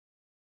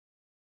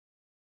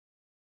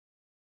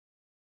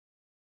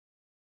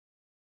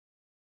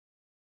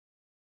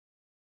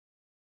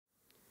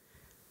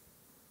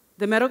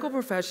The medical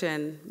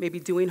profession may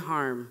be doing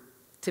harm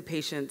to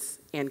patients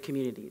and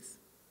communities.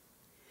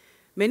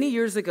 Many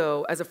years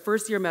ago, as a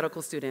first-year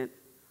medical student,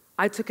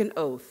 I took an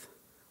oath,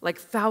 like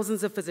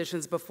thousands of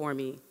physicians before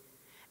me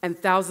and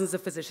thousands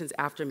of physicians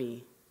after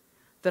me,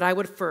 that I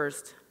would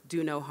first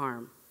do no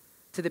harm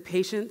to the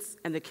patients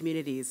and the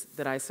communities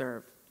that I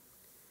serve.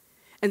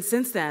 And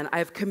since then, I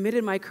have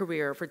committed my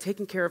career for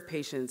taking care of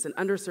patients in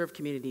underserved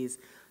communities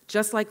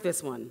just like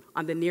this one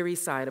on the Near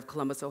East Side of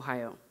Columbus,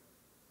 Ohio.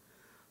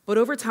 But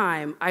over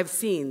time, I've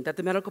seen that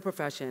the medical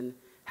profession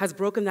has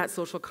broken that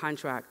social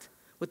contract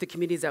with the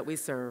communities that we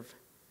serve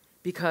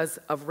because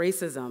of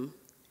racism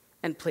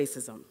and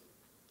place-ism.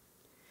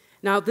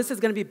 Now, this is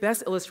going to be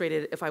best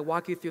illustrated if I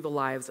walk you through the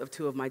lives of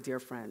two of my dear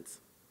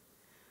friends.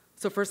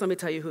 So first, let me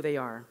tell you who they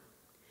are.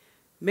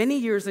 Many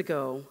years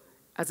ago,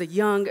 as a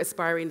young,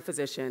 aspiring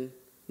physician,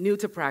 new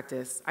to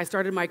practice, I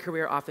started my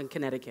career off in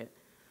Connecticut,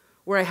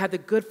 where I had the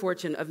good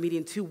fortune of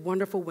meeting two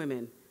wonderful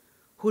women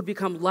who would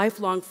become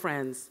lifelong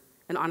friends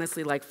and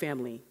honestly like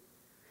family.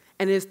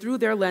 And it is through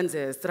their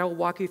lenses that I will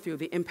walk you through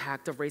the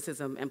impact of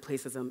racism and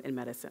place-ism in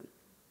medicine.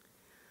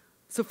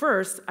 So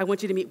first, I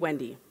want you to meet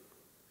Wendy.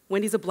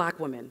 Wendy's a Black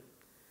woman.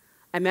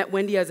 I met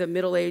Wendy as a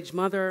middle-aged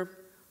mother,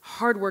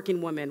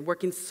 hardworking woman,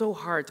 working so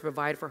hard to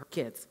provide for her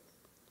kids.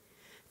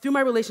 Through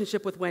my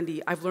relationship with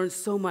Wendy, I've learned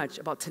so much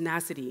about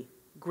tenacity,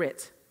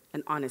 grit,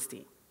 and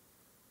honesty.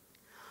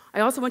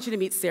 I also want you to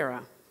meet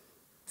Sarah.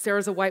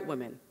 Sarah's a white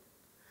woman.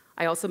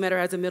 I also met her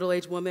as a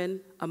middle-aged woman,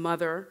 a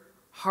mother,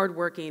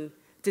 hardworking,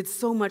 did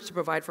so much to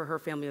provide for her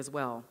family as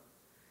well.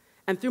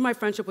 And through my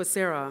friendship with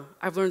Sarah,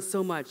 I've learned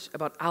so much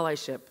about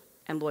allyship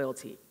and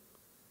loyalty.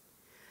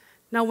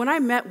 Now, when I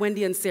met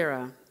Wendy and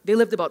Sarah, they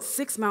lived about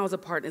 6 miles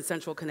apart in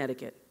central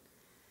Connecticut.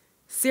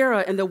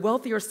 Sarah in the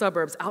wealthier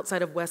suburbs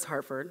outside of West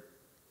Hartford,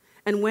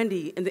 and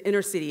Wendy in the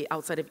inner city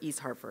outside of East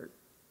Hartford.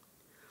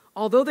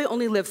 Although they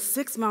only lived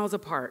 6 miles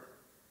apart,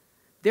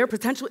 their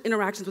potential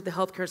interactions with the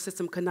healthcare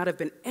system could not have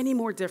been any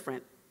more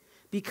different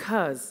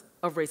because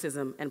of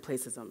racism and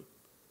place-ism.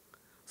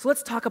 So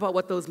let's talk about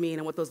what those mean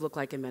and what those look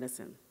like in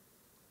medicine.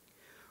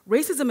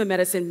 Racism in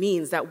medicine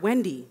means that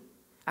Wendy,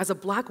 as a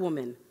Black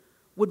woman,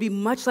 would be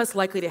much less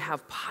likely to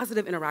have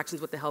positive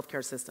interactions with the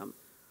healthcare system,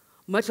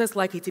 much less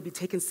likely to be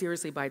taken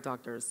seriously by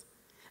doctors,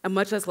 and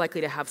much less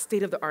likely to have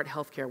state-of-the-art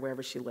healthcare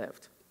wherever she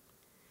lived.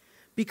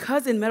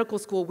 Because in medical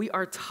school, we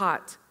are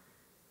taught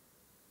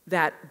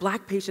that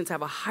Black patients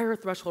have a higher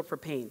threshold for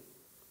pain.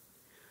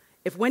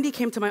 If Wendy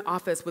came to my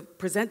office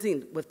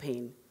presenting with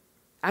pain,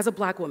 as a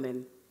Black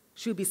woman,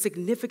 she would be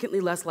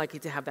significantly less likely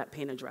to have that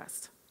pain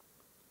addressed.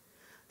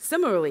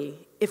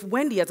 Similarly, if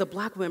Wendy, as a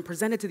Black woman,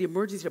 presented to the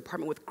emergency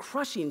department with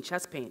crushing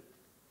chest pain,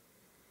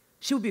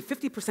 she would be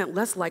 50%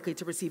 less likely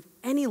to receive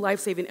any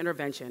life-saving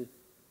intervention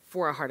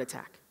for a heart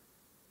attack.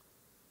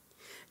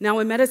 Now,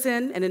 in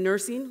medicine and in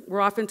nursing,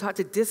 we're often taught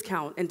to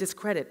discount and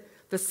discredit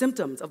the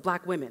symptoms of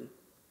Black women.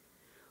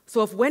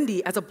 So if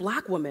Wendy, as a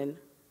Black woman,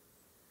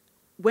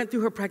 went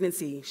through her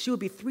pregnancy, she would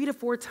be 3 to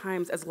 4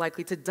 times as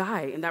likely to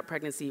die in that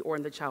pregnancy or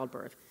in the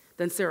childbirth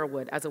than Sarah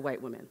would as a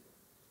white woman.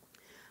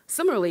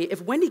 Similarly,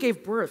 if Wendy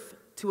gave birth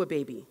to a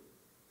baby,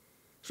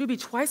 she would be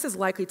twice as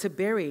likely to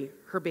bury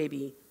her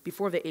baby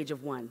before the age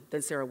of 1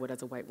 than Sarah would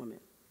as a white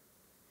woman.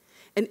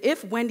 And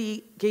if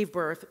Wendy gave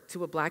birth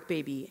to a Black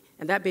baby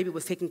and that baby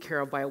was taken care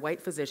of by a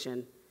white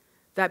physician,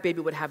 that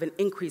baby would have an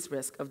increased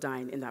risk of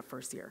dying in that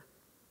first year.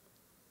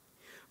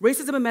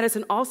 Racism in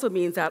medicine also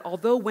means that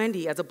although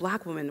Wendy, as a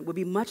Black woman, would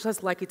be much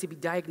less likely to be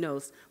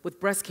diagnosed with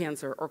breast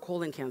cancer or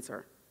colon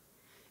cancer,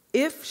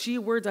 if she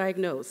were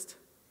diagnosed,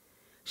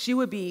 she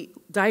would be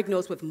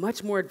diagnosed with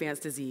much more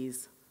advanced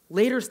disease,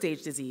 later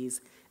stage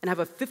disease, and have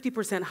a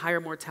 50% higher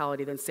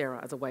mortality than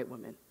Sarah as a white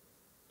woman.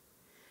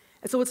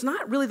 And so it's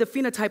not really the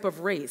phenotype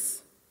of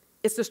race,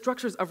 it's the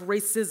structures of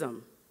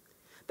racism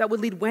that would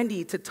lead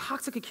Wendy to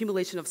toxic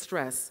accumulation of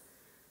stress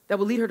that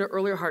would lead her to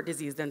earlier heart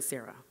disease than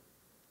Sarah.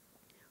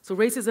 So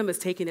racism is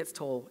taking its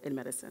toll in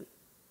medicine.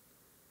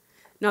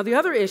 Now, the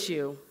other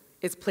issue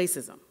is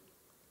place-ism.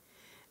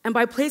 And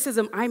by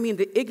place-ism, I mean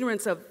the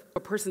ignorance of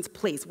a person's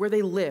place, where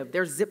they live,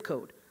 their zip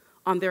code,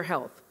 on their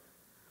health.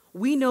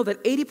 We know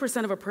that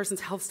 80% of a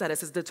person's health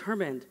status is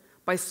determined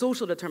by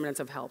social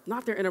determinants of health,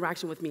 not their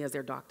interaction with me as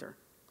their doctor.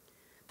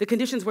 The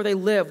conditions where they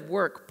live,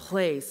 work,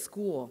 play,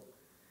 school,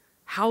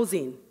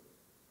 housing,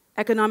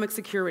 economic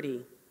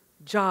security,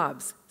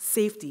 jobs,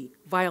 safety,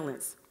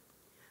 violence.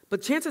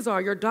 But chances are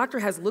your doctor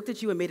has looked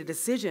at you and made a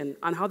decision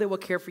on how they will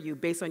care for you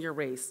based on your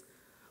race,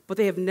 but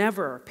they have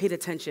never paid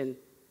attention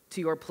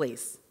to your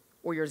place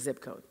or your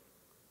zip code.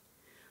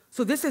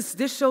 So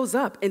this shows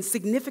up in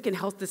significant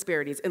health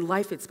disparities in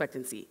life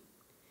expectancy.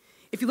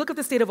 If you look at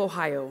the state of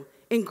Ohio,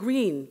 in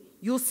green,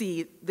 you'll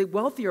see the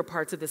wealthier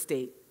parts of the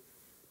state.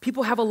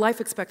 People have a life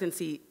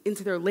expectancy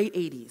into their late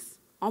 80s,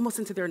 almost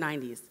into their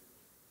 90s.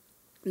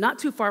 Not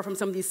too far from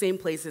some of these same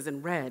places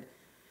in red,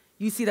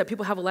 you see that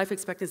people have a life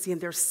expectancy in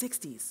their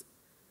 60s.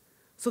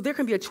 So there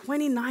can be a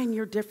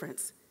 29-year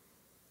difference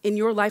in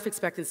your life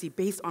expectancy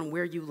based on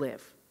where you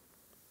live.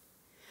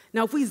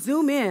 Now, if we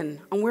zoom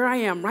in on where I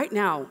am right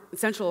now in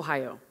Central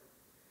Ohio,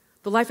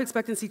 The life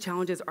expectancy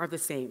challenges are the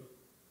same.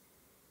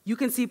 You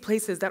can see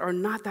places that are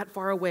not that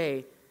far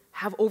away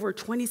have over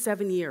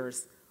 27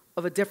 years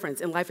of a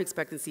difference in life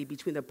expectancy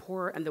between the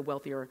poorer and the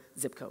wealthier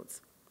zip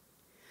codes.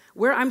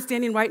 Where I'm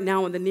standing right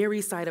now on the Near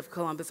East Side of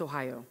Columbus,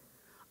 Ohio,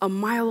 a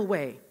mile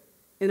away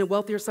in a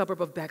wealthier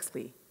suburb of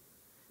Bexley,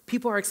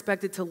 people are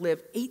expected to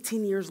live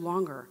 18 years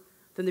longer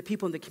than the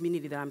people in the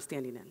community that I'm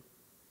standing in.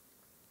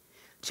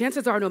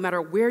 Chances are, no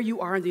matter where you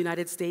are in the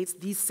United States,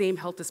 these same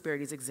health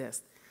disparities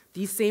exist.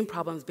 These same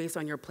problems based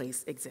on your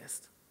place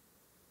exist.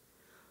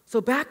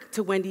 So back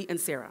to Wendy and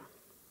Sarah.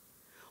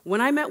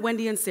 When I met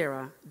Wendy and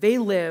Sarah, they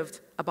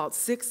lived about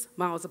 6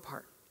 miles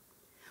apart.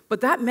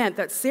 But that meant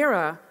that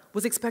Sarah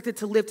was expected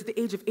to live to the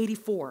age of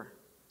 84,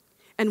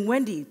 and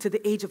Wendy to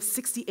the age of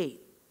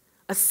 68,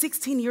 a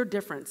 16-year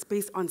difference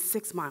based on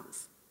 6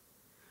 miles.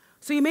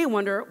 So you may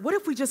wonder, what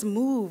if we just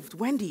moved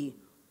Wendy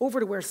over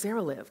to where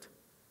Sarah lived?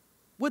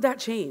 Would that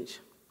change?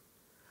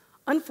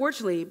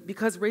 Unfortunately,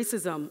 because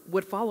racism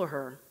would follow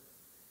her,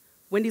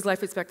 Wendy's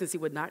life expectancy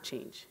would not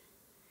change.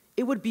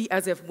 It would be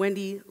as if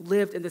Wendy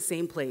lived in the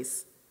same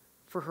place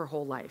for her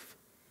whole life.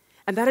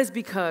 And that is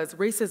because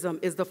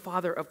racism is the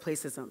father of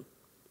place-ism.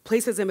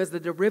 Place-ism is the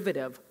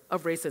derivative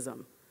of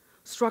racism.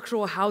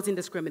 Structural housing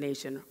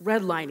discrimination,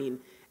 redlining,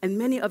 and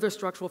many other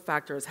structural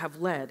factors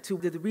have led to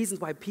the reasons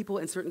why people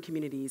in certain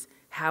communities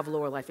have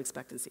lower life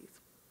expectancies.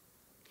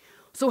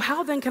 So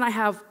how then can I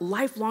have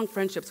lifelong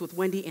friendships with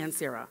Wendy and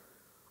Sarah?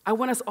 I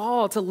want us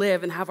all to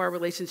live and have our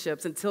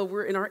relationships until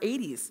we're in our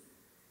 80s.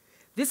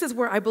 This is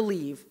where I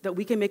believe that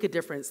we can make a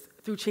difference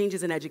through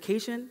changes in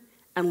education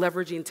and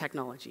leveraging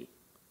technology.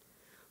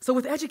 So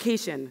with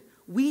education,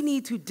 we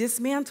need to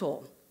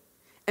dismantle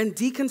and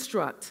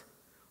deconstruct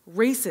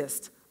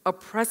racist,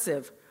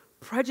 oppressive,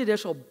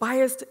 prejudicial,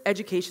 biased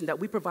education that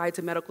we provide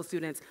to medical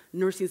students,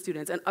 nursing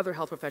students, and other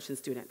health profession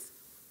students.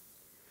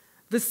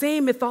 The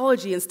same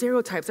mythology and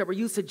stereotypes that were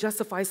used to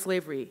justify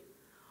slavery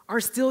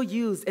are still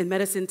used in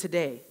medicine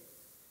today.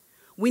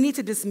 We need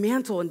to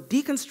dismantle and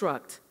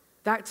deconstruct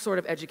that sort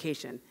of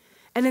education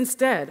and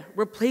instead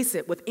replace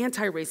it with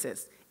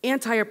anti-racist,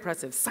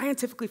 anti-oppressive,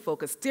 scientifically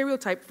focused,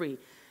 stereotype-free,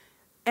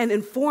 and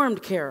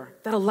informed care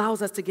that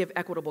allows us to give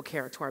equitable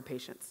care to our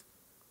patients.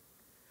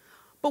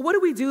 But what do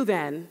we do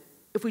then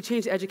if we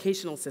change the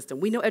educational system?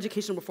 We know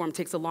education reform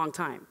takes a long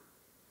time.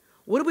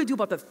 What do we do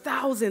about the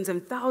thousands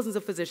and thousands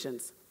of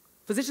physicians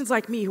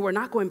like me who are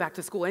not going back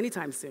to school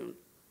anytime soon,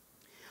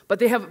 but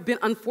they have been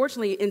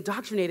unfortunately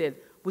indoctrinated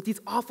with these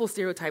awful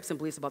stereotypes and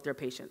beliefs about their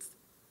patients?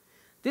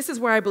 This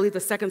is where I believe the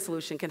second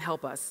solution can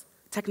help us.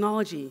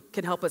 Technology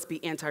can help us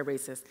be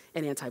anti-racist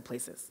and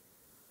anti-placist.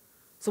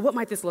 So what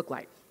might this look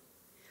like?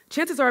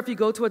 Chances are if you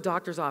go to a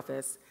doctor's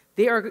office,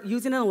 they are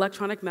using an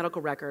electronic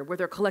medical record where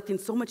they're collecting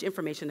so much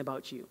information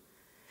about you.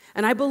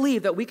 And I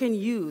believe that we can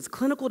use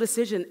clinical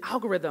decision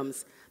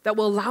algorithms that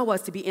will allow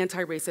us to be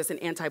anti-racist and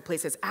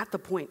anti-placist at the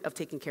point of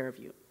taking care of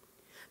you.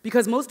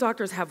 Because most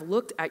doctors have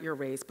looked at your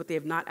race, but they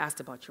have not asked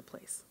about your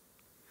place.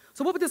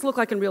 So what would this look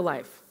like in real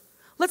life?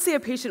 Let's say a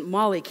patient,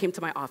 Molly, came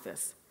to my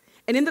office.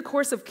 And in the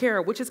course of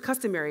care, which is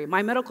customary,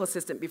 my medical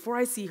assistant, before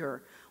I see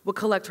her, would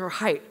collect her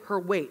height, her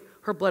weight,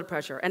 her blood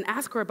pressure, and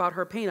ask her about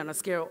her pain on a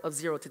scale of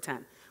 0 to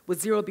 10, with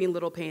 0 being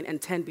little pain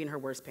and 10 being her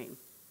worst pain.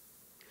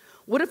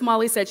 What if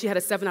Molly said she had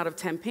a 7 out of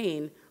 10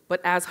 pain, but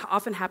as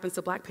often happens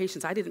to Black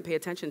patients, I didn't pay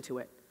attention to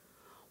it?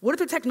 What if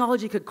the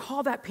technology could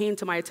call that pain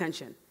to my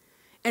attention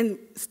and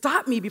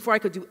stop me before I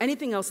could do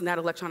anything else in that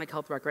electronic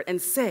health record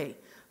and say,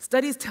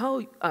 studies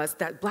tell us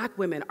that Black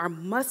women are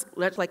much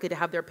less likely to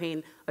have their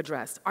pain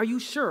addressed. Are you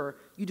sure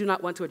you do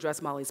not want to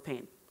address Molly's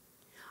pain?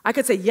 I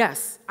could say,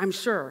 yes, I'm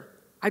sure.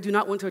 I do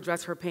not want to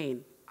address her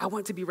pain. I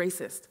want to be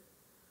racist.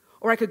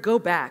 Or I could go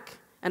back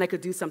and I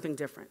could do something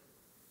different.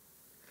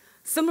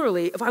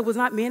 Similarly, if I was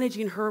not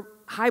managing her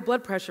high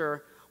blood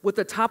pressure with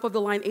the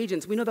top-of-the-line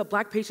agents, we know that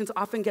Black patients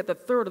often get the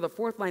 3rd or the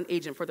 4th line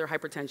agent for their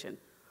hypertension.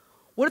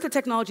 What if the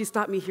technology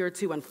stopped me here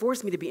too and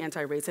forced me to be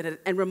anti-racist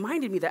and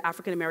reminded me that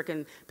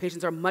African-American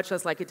patients are much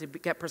less likely to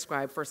get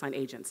prescribed first-line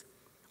agents?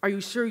 Are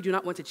you sure you do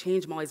not want to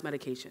change Molly's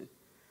medication?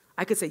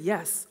 I could say,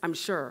 yes, I'm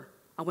sure.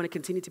 I want to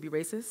continue to be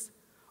racist,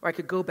 or I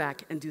could go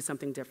back and do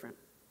something different.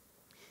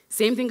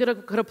 Same thing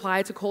could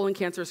apply to colon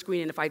cancer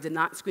screening if I did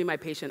not screen my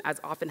patient,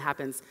 as often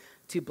happens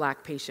to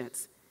Black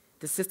patients.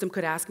 The system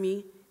could ask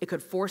me, it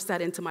could force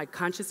that into my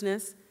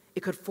consciousness,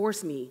 it could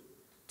force me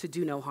to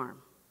do no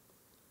harm.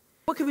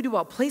 What can we do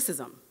about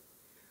place-ism?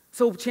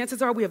 So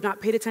chances are we have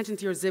not paid attention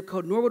to your zip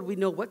code, nor would we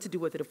know what to do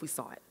with it if we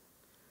saw it.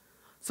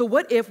 So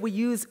what if we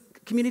use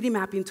community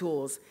mapping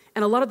tools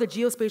and a lot of the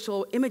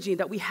geospatial imaging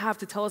that we have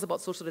to tell us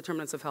about social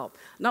determinants of health,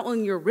 not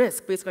only your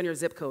risk based on your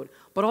zip code,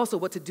 but also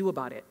what to do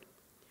about it?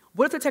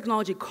 What if the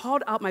technology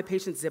called out my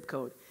patient's zip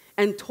code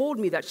and told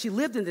me that she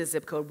lived in this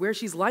zip code where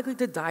she's likely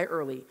to die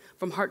early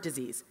from heart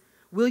disease?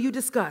 Will you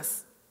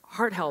discuss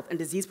heart health and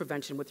disease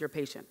prevention with your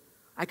patient?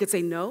 I could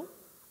say no,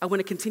 I want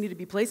to continue to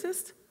be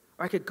placist,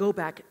 or I could go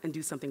back and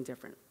do something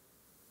different.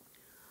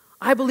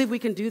 I believe we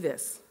can do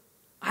this.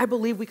 I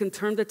believe we can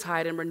turn the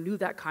tide and renew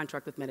that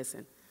contract with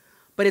medicine.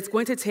 But it's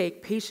going to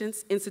take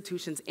patients,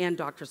 institutions, and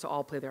doctors to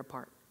all play their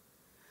part.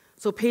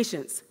 So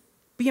patients,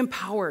 be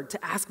empowered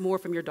to ask more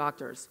from your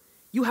doctors.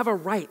 You have a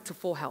right to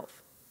full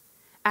health.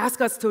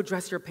 Ask us to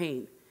address your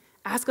pain.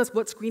 Ask us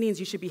what screenings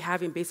you should be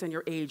having based on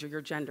your age or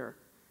your gender.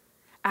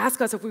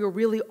 Ask us if we were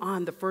really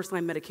on the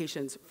first-line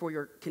medications for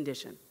your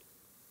condition.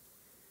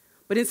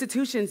 But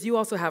institutions, you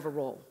also have a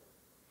role.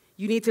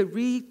 You need to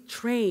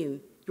retrain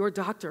your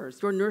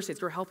doctors, your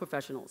nurses, your health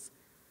professionals.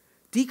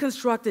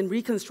 Deconstruct and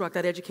reconstruct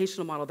that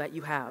educational model that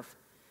you have.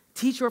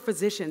 Teach your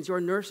physicians,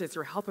 your nurses,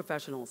 your health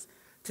professionals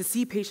to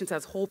see patients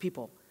as whole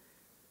people.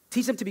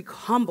 Teach them to be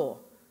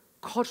humble,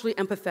 culturally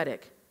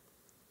empathetic,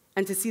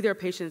 and to see their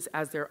patients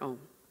as their own.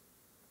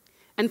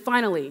 And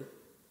finally,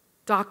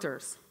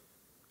 doctors,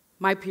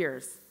 my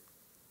peers,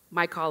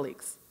 my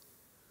colleagues,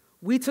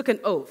 we took an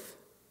oath.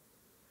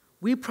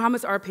 We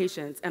promised our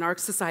patients and our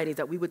society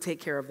that we would take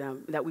care of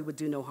them, that we would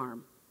do no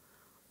harm.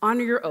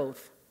 Honor your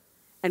oath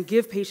and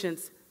give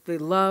patients the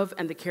love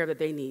and the care that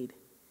they need.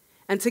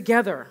 And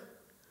together,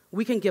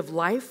 we can give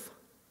life,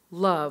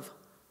 love,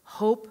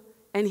 hope,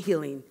 and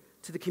healing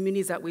to the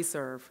communities that we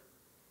serve.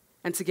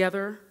 And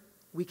together,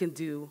 we can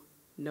do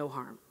no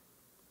harm.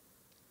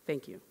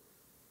 Thank you.